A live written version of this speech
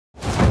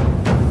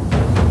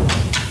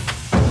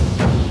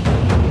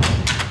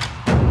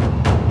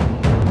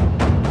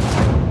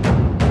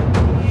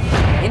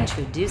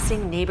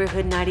Introducing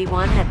Neighborhood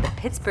 91 at the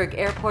Pittsburgh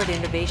Airport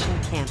Innovation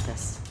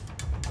Campus.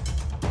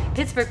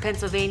 Pittsburgh,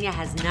 Pennsylvania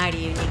has 90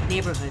 unique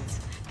neighborhoods.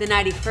 The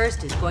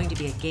 91st is going to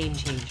be a game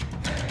changer.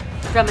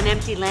 From an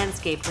empty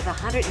landscape with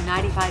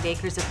 195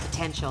 acres of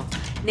potential,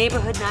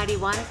 Neighborhood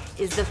 91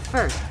 is the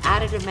first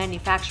additive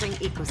manufacturing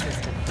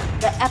ecosystem,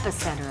 the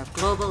epicenter of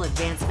global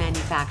advanced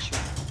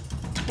manufacturing.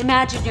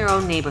 Imagine your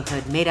own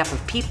neighborhood made up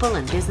of people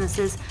and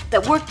businesses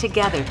that work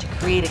together to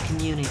create a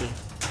community.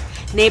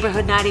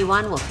 Neighborhood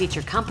 91 will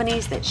feature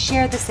companies that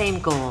share the same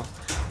goal,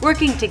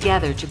 working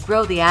together to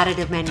grow the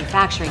additive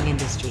manufacturing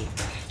industry,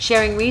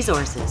 sharing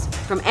resources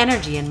from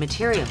energy and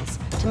materials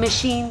to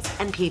machines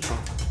and people.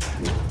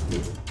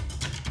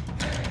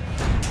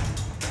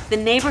 The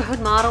neighborhood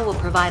model will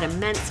provide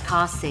immense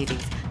cost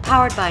savings,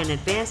 powered by an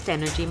advanced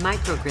energy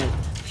microgrid,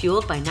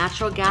 fueled by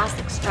natural gas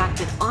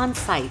extracted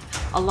on-site,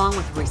 along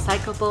with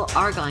recyclable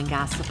argon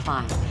gas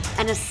supply,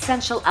 an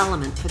essential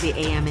element for the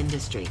AM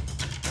industry.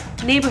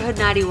 Neighborhood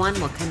 91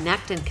 will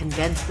connect and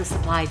condense the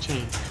supply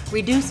chain,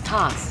 reduce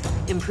costs,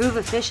 improve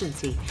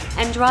efficiency,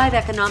 and drive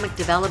economic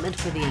development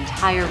for the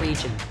entire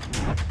region.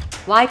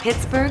 Why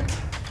Pittsburgh?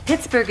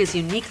 Pittsburgh is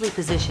uniquely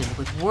positioned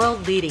with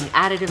world-leading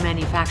additive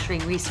manufacturing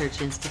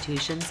research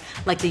institutions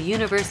like the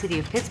University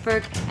of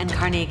Pittsburgh and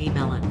Carnegie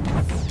Mellon.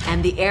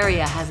 And the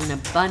area has an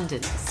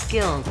abundant,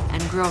 skilled,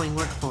 and growing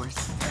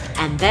workforce.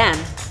 And then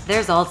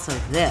there's also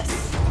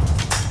this.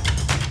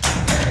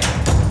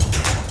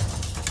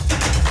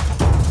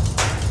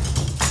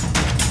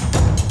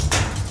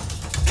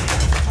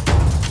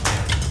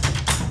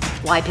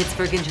 Why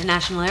Pittsburgh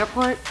International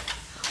Airport?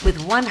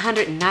 With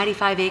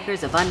 195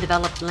 acres of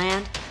undeveloped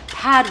land,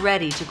 pad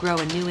ready to grow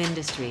a new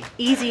industry,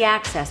 easy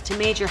access to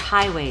major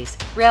highways,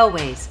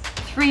 railways,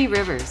 3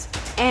 rivers,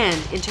 and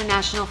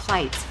international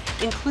flights,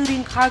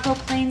 including cargo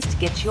planes to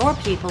get your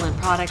people and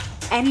product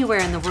anywhere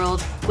in the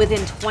world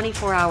within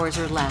 24 hours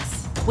or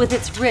less. With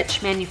its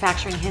rich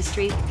manufacturing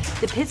history,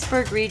 the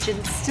Pittsburgh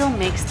region still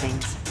makes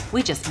things.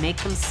 We just make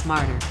them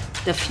smarter.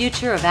 The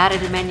future of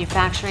additive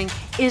manufacturing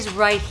is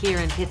right here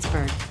in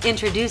Pittsburgh.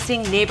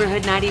 Introducing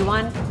Neighborhood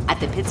 91 at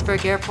the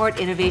Pittsburgh Airport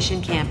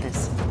Innovation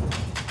Campus.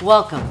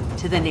 Welcome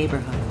to the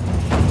neighborhood.